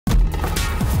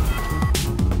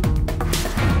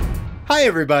Hi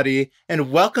everybody,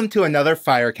 and welcome to another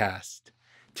Firecast.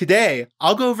 Today,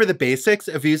 I'll go over the basics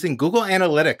of using Google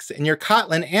Analytics in your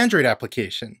Kotlin Android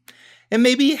application, and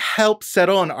maybe help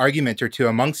settle an argument or two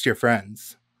amongst your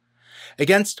friends.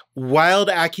 Against wild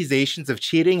accusations of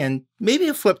cheating and maybe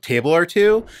a flipped table or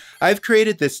two, I've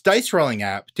created this dice rolling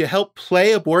app to help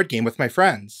play a board game with my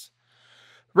friends.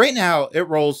 Right now, it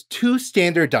rolls 2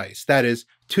 standard dice, that is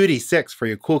 2d6 for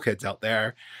you cool kids out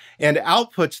there, and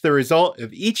outputs the result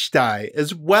of each die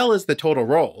as well as the total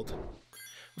rolled.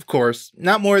 Of course,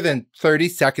 not more than 30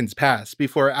 seconds pass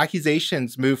before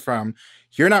accusations move from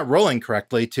 "you're not rolling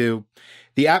correctly" to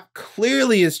 "the app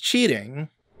clearly is cheating."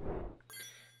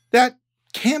 That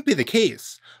can't be the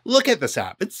case. Look at this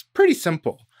app, it's pretty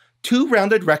simple. 2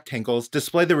 rounded rectangles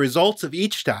display the results of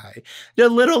each die. The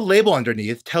little label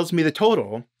underneath tells me the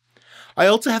total. I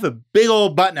also have a big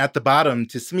old button at the bottom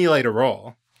to simulate a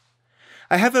roll.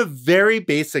 I have a very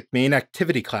basic main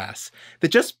activity class that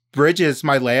just bridges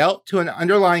my layout to an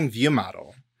underlying view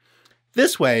model.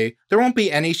 This way, there won't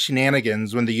be any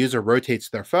shenanigans when the user rotates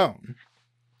their phone.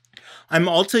 I'm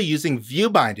also using view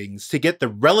bindings to get the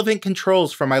relevant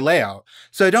controls from my layout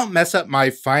so I don't mess up my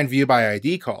find view by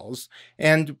ID calls,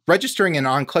 and registering an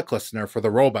on-click listener for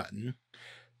the roll button.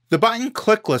 The button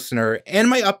click listener and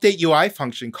my update UI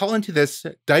function call into this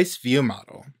dice view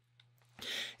model.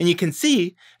 And you can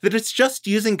see that it's just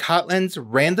using Kotlin's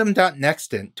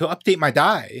random.nextInt to update my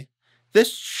die.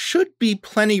 This should be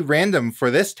plenty random for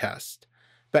this test,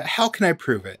 but how can I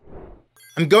prove it?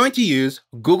 I'm going to use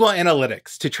Google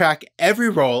Analytics to track every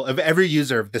roll of every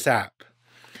user of this app.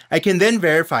 I can then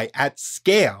verify at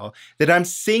scale that I'm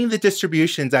seeing the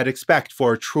distributions I'd expect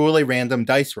for a truly random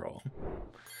dice roll.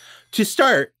 To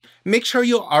start, make sure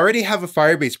you already have a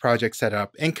Firebase project set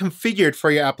up and configured for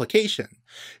your application.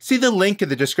 See the link in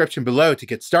the description below to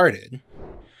get started.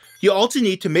 You also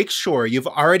need to make sure you've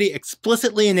already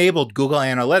explicitly enabled Google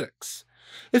Analytics.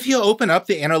 If you open up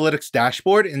the Analytics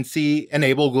dashboard and see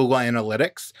Enable Google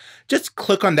Analytics, just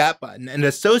click on that button and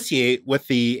associate with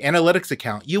the Analytics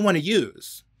account you want to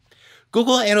use.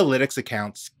 Google Analytics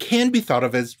accounts can be thought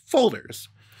of as folders.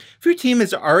 If your team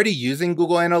is already using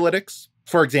Google Analytics,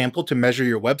 for example, to measure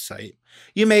your website,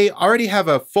 you may already have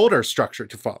a folder structure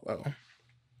to follow.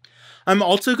 I'm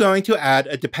also going to add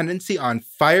a dependency on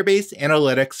Firebase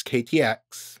Analytics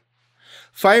KTX.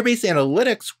 Firebase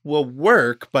Analytics will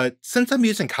work, but since I'm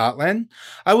using Kotlin,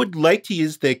 I would like to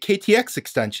use the KTX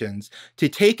extensions to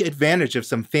take advantage of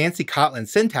some fancy Kotlin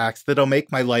syntax that'll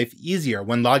make my life easier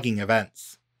when logging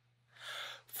events.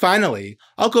 Finally,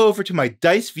 I'll go over to my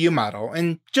dice view model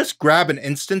and just grab an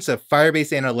instance of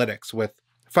Firebase Analytics with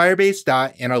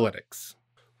Firebase.Analytics.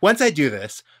 Once I do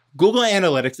this, Google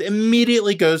Analytics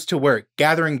immediately goes to work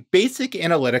gathering basic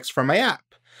analytics from my app.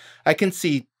 I can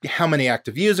see how many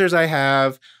active users I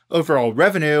have, overall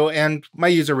revenue, and my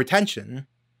user retention.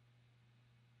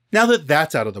 Now that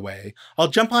that's out of the way, I'll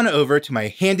jump on over to my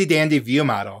handy-dandy view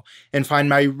model and find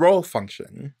my roll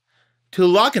function. To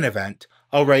log an event,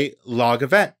 I'll write log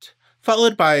event,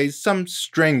 followed by some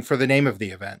string for the name of the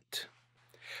event.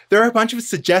 There are a bunch of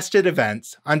suggested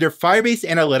events under Firebase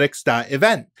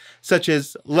Analytics.event, such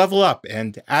as level up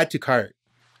and add to cart.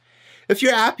 If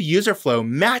your app user flow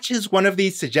matches one of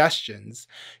these suggestions,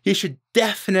 you should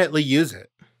definitely use it.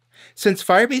 Since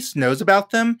Firebase knows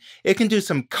about them, it can do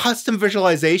some custom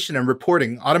visualization and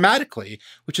reporting automatically,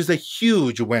 which is a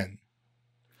huge win.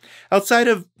 Outside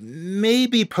of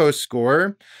maybe post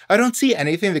score, I don't see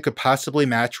anything that could possibly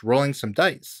match rolling some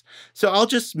dice, so I'll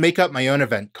just make up my own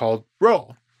event called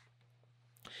roll.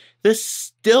 This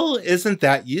still isn't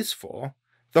that useful.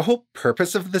 The whole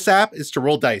purpose of this app is to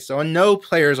roll dice, so no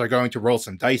players are going to roll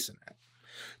some dice in it.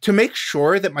 To make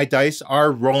sure that my dice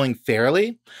are rolling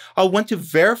fairly, I'll want to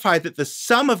verify that the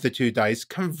sum of the 2 dice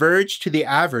converge to the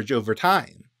average over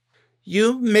time.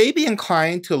 You may be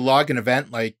inclined to log an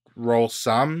event like roll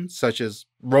sum, such as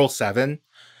roll 7,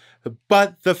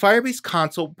 but the Firebase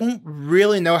console won't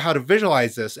really know how to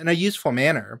visualize this in a useful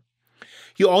manner.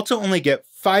 You also only get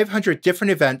 500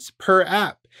 different events per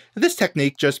app. This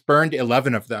technique just burned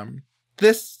 11 of them.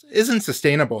 This isn't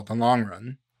sustainable in the long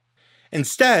run.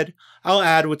 Instead, I'll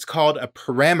add what's called a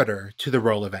parameter to the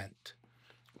roll event.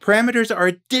 Parameters are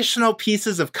additional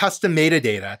pieces of custom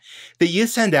metadata that you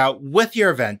send out with your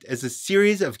event as a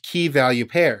series of key value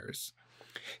pairs.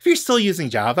 If you're still using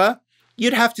Java,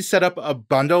 you'd have to set up a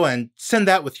bundle and send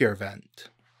that with your event.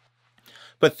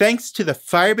 But thanks to the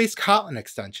Firebase Kotlin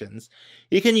extensions,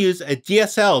 you can use a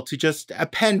DSL to just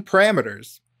append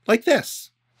parameters, like this.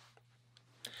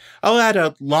 I'll add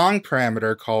a long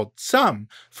parameter called sum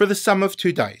for the sum of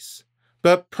 2 dice,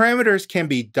 but parameters can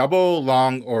be double,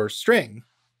 long, or string.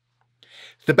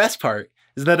 The best part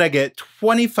is that I get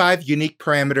 25 unique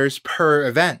parameters per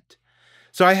event,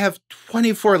 so I have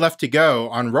 24 left to go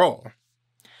on roll.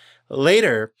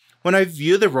 Later, when I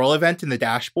view the roll event in the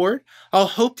dashboard, I'll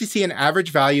hope to see an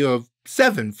average value of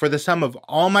 7 for the sum of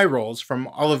all my rolls from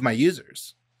all of my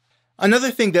users. Another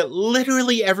thing that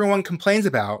literally everyone complains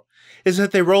about is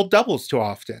that they roll doubles too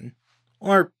often.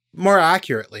 Or, more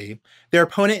accurately, their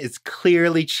opponent is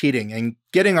clearly cheating and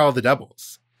getting all the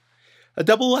doubles. A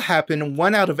double will happen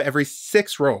 1 out of every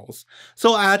 6 rolls,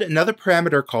 so I'll add another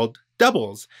parameter called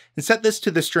doubles and set this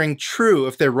to the string true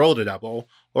if they rolled a double,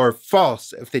 or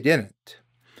false if they didn't.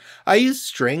 I use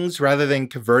strings rather than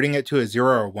converting it to a 0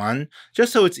 or 1,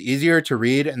 just so it's easier to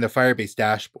read in the Firebase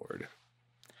dashboard.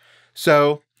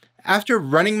 So, after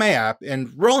running my app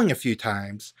and rolling a few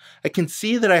times, I can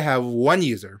see that I have 1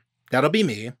 user, that'll be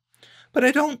me, but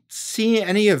I don't see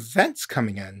any events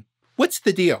coming in. What's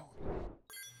the deal?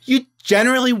 You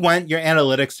generally want your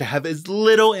analytics to have as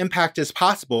little impact as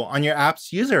possible on your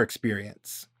app's user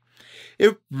experience.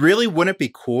 It really wouldn't be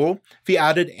cool if you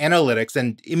added analytics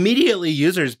and immediately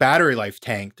users' battery life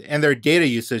tanked and their data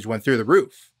usage went through the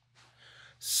roof.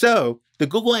 So, the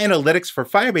Google Analytics for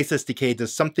Firebase SDK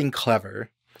does something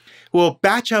clever. It will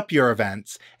batch up your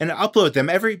events and upload them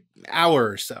every hour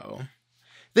or so.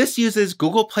 This uses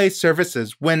Google Play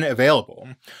services when available,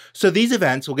 so these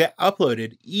events will get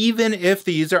uploaded even if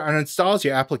the user uninstalls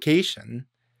your application.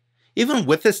 Even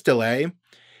with this delay,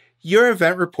 your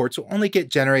event reports will only get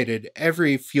generated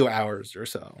every few hours or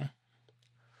so.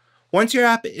 Once your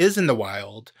app is in the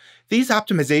wild, these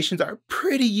optimizations are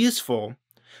pretty useful,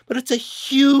 but it's a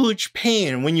huge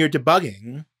pain when you're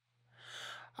debugging.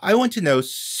 I want to know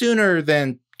sooner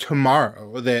than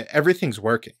tomorrow that everything's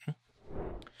working.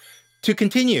 To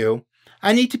continue,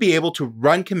 I need to be able to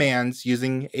run commands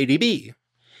using ADB.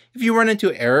 If you run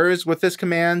into errors with this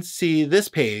command, see this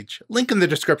page, link in the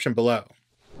description below.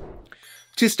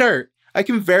 To start, I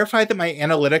can verify that my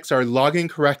analytics are logging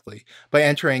correctly by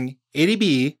entering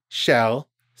adb shell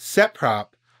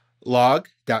setprop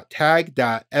log.tag.fa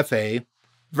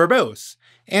verbose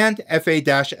and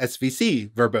fa-svc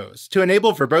verbose to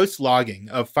enable verbose logging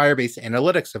of Firebase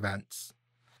Analytics events.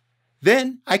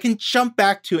 Then I can jump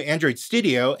back to Android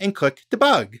Studio and click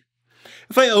Debug.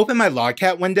 If I open my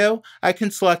Logcat window, I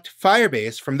can select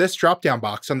Firebase from this drop-down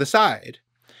box on the side.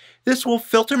 This will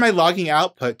filter my logging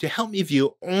output to help me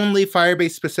view only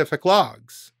Firebase-specific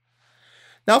logs.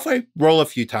 Now if I roll a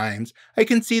few times, I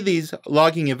can see these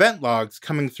logging event logs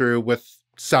coming through with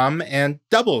sum and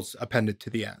doubles appended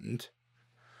to the end.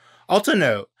 Also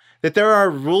note that there are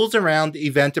rules around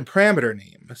event and parameter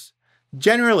names.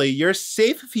 Generally, you're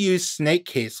safe if you use snake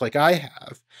case like I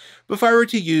have, but if I were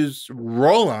to use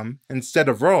roll'em instead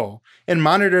of roll and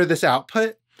monitor this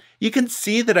output, you can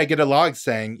see that I get a log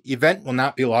saying event will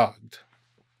not be logged.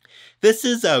 This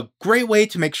is a great way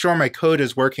to make sure my code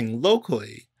is working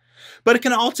locally, but it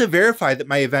can also verify that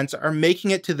my events are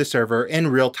making it to the server in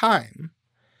real time.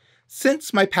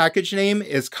 Since my package name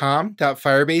is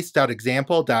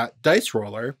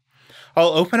com.firebase.example.diceroller, I'll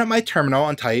open up my terminal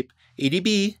and type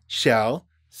adb shell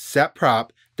setprop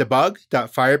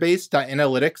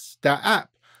debug.firebase.analytics.app,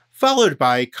 followed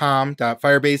by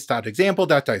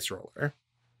com.firebase.example.diceroller.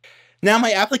 Now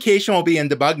my application will be in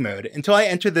debug mode until I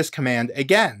enter this command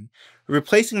again,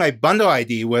 replacing my bundle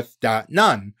ID with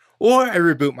 .none, or I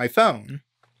reboot my phone.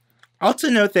 Also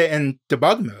note that in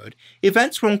debug mode,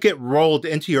 events won't get rolled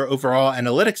into your overall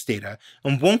analytics data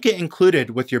and won't get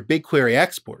included with your BigQuery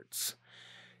exports.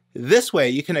 This way,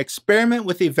 you can experiment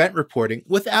with event reporting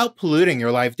without polluting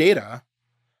your live data.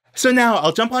 So now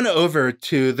I'll jump on over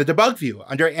to the debug view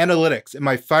under Analytics in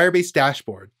my Firebase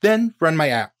dashboard, then run my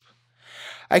app.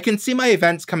 I can see my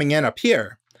events coming in up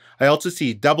here. I also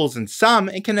see doubles and sum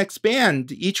and can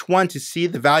expand each one to see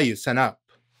the values sent up.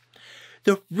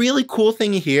 The really cool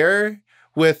thing here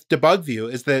with debug view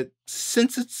is that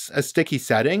since it's a sticky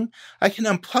setting, I can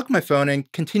unplug my phone and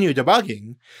continue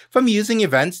debugging. If I'm using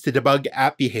events to debug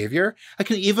app behavior, I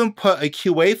can even put a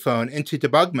QA phone into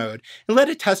debug mode and let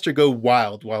a tester go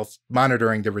wild whilst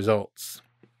monitoring the results.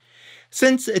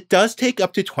 Since it does take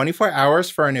up to 24 hours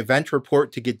for an event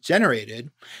report to get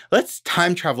generated, let's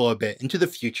time travel a bit into the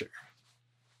future.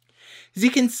 As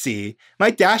you can see,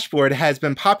 my dashboard has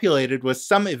been populated with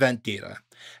some event data.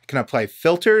 I can apply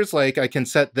filters, like I can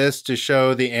set this to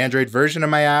show the Android version of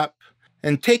my app.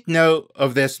 And take note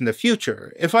of this in the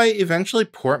future. If I eventually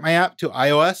port my app to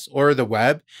iOS or the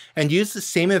web and use the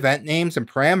same event names and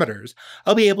parameters,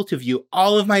 I'll be able to view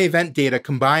all of my event data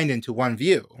combined into one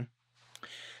view.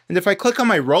 And if I click on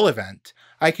my roll event,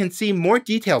 I can see more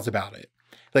details about it,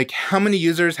 like how many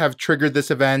users have triggered this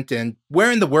event and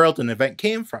where in the world an event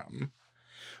came from.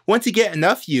 Once you get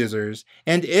enough users,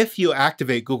 and if you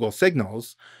activate Google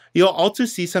Signals, you'll also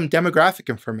see some demographic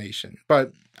information,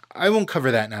 but I won't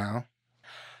cover that now.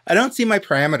 I don't see my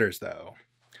parameters though.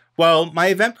 While my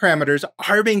event parameters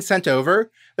are being sent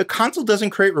over, the console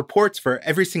doesn't create reports for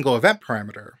every single event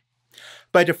parameter.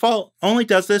 By default, only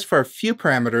does this for a few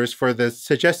parameters for the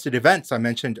suggested events I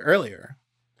mentioned earlier.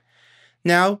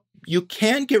 Now, you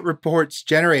can get reports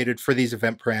generated for these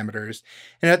event parameters,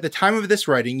 and at the time of this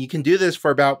writing, you can do this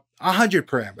for about 100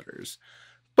 parameters.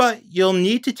 But you'll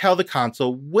need to tell the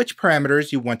console which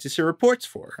parameters you want to see reports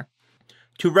for.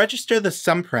 To register the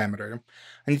sum parameter,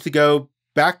 I need to go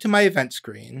back to my event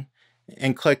screen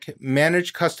and click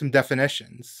Manage Custom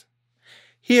Definitions.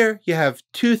 Here, you have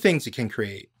two things you can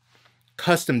create: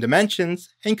 custom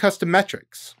dimensions and custom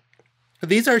metrics.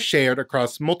 These are shared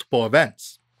across multiple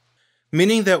events,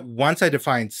 meaning that once I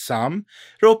define sum,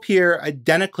 it'll appear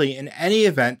identically in any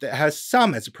event that has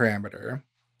sum as a parameter.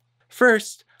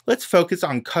 First, let's focus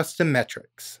on custom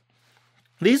metrics.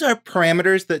 These are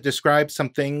parameters that describe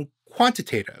something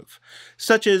quantitative,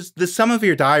 such as the sum of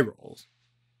your die rolls.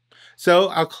 So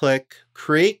I'll click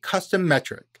Create Custom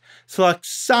Metric, select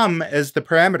sum as the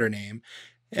parameter name,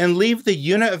 and leave the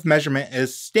unit of measurement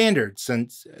as standard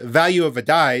since value of a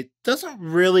die doesn't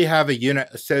really have a unit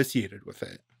associated with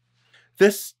it.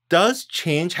 This does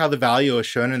change how the value is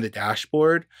shown in the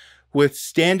dashboard, with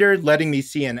standard letting me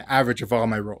see an average of all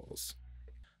my rolls.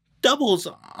 Doubles,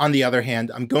 on the other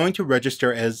hand, I'm going to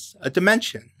register as a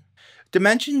dimension.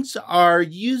 Dimensions are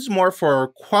used more for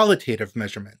qualitative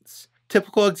measurements.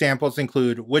 Typical examples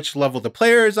include which level the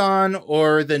player is on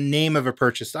or the name of a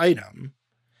purchased item.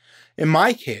 In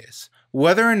my case,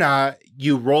 whether or not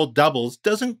you roll doubles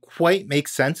doesn't quite make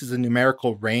sense as a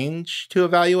numerical range to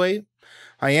evaluate.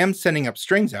 I am setting up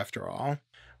strings after all,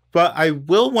 but I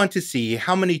will want to see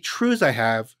how many trues I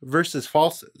have versus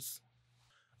falses.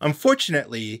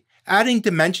 Unfortunately, adding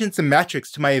dimensions and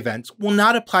metrics to my events will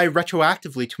not apply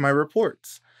retroactively to my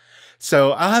reports.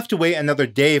 So I'll have to wait another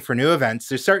day for new events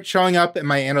to start showing up in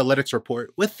my analytics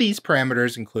report with these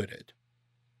parameters included.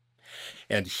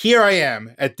 And here I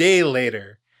am, a day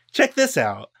later. Check this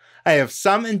out. I have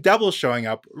sum and double showing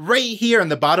up right here in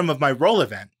the bottom of my roll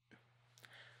event.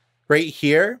 Right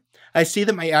here, I see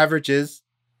that my average is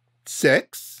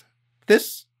 6.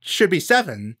 This should be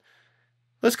 7.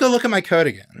 Let's go look at my code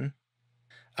again.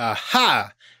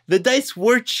 Aha! The dice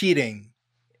were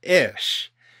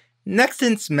cheating-ish.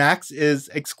 NextInt's max is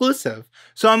exclusive,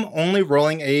 so I'm only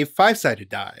rolling a 5-sided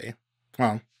die.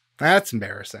 Well, that's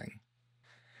embarrassing.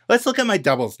 Let's look at my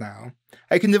doubles now.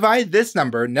 I can divide this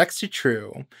number next to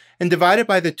true and divide it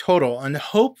by the total and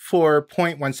hope for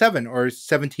 0.17 or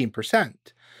 17%.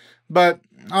 But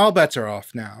all bets are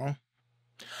off now.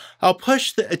 I'll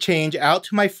push a change out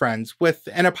to my friends with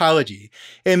an apology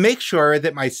and make sure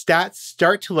that my stats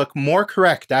start to look more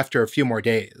correct after a few more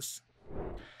days.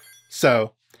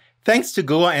 So, thanks to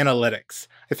Google Analytics,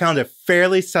 I found a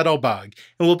fairly subtle bug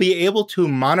and will be able to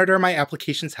monitor my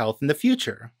application's health in the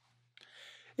future.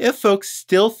 If folks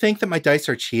still think that my dice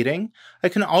are cheating, I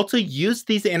can also use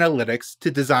these analytics to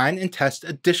design and test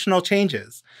additional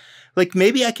changes. Like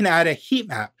maybe I can add a heat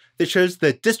map that shows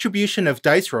the distribution of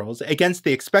dice rolls against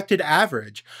the expected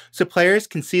average so players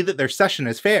can see that their session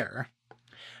is fair.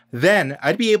 Then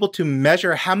I'd be able to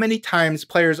measure how many times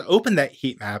players open that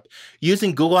heat map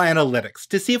using Google Analytics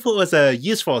to see if it was a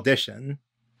useful addition.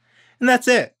 And that's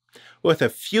it. With a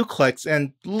few clicks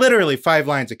and literally 5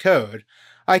 lines of code,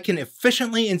 I can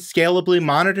efficiently and scalably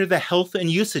monitor the health and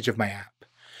usage of my app.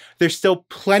 There's still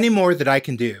plenty more that I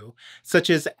can do, such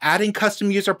as adding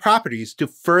custom user properties to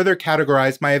further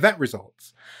categorize my event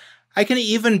results. I can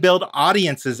even build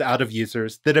audiences out of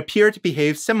users that appear to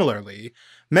behave similarly,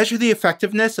 measure the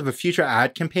effectiveness of a future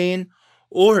ad campaign,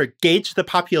 or gauge the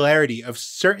popularity of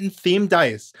certain themed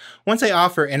dice once I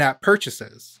offer in-app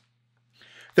purchases.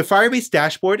 The Firebase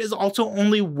dashboard is also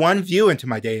only one view into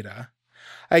my data.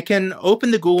 I can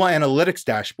open the Google Analytics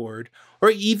dashboard, or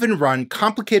even run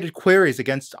complicated queries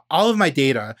against all of my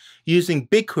data using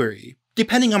BigQuery,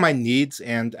 depending on my needs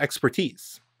and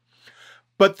expertise.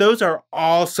 But those are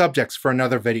all subjects for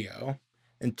another video.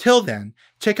 Until then,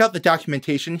 check out the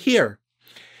documentation here.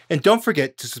 And don't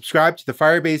forget to subscribe to the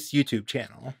Firebase YouTube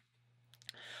channel.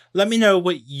 Let me know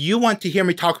what you want to hear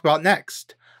me talk about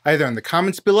next, either in the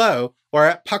comments below or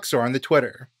at Puxor on the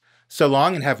Twitter. So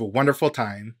long and have a wonderful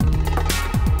time.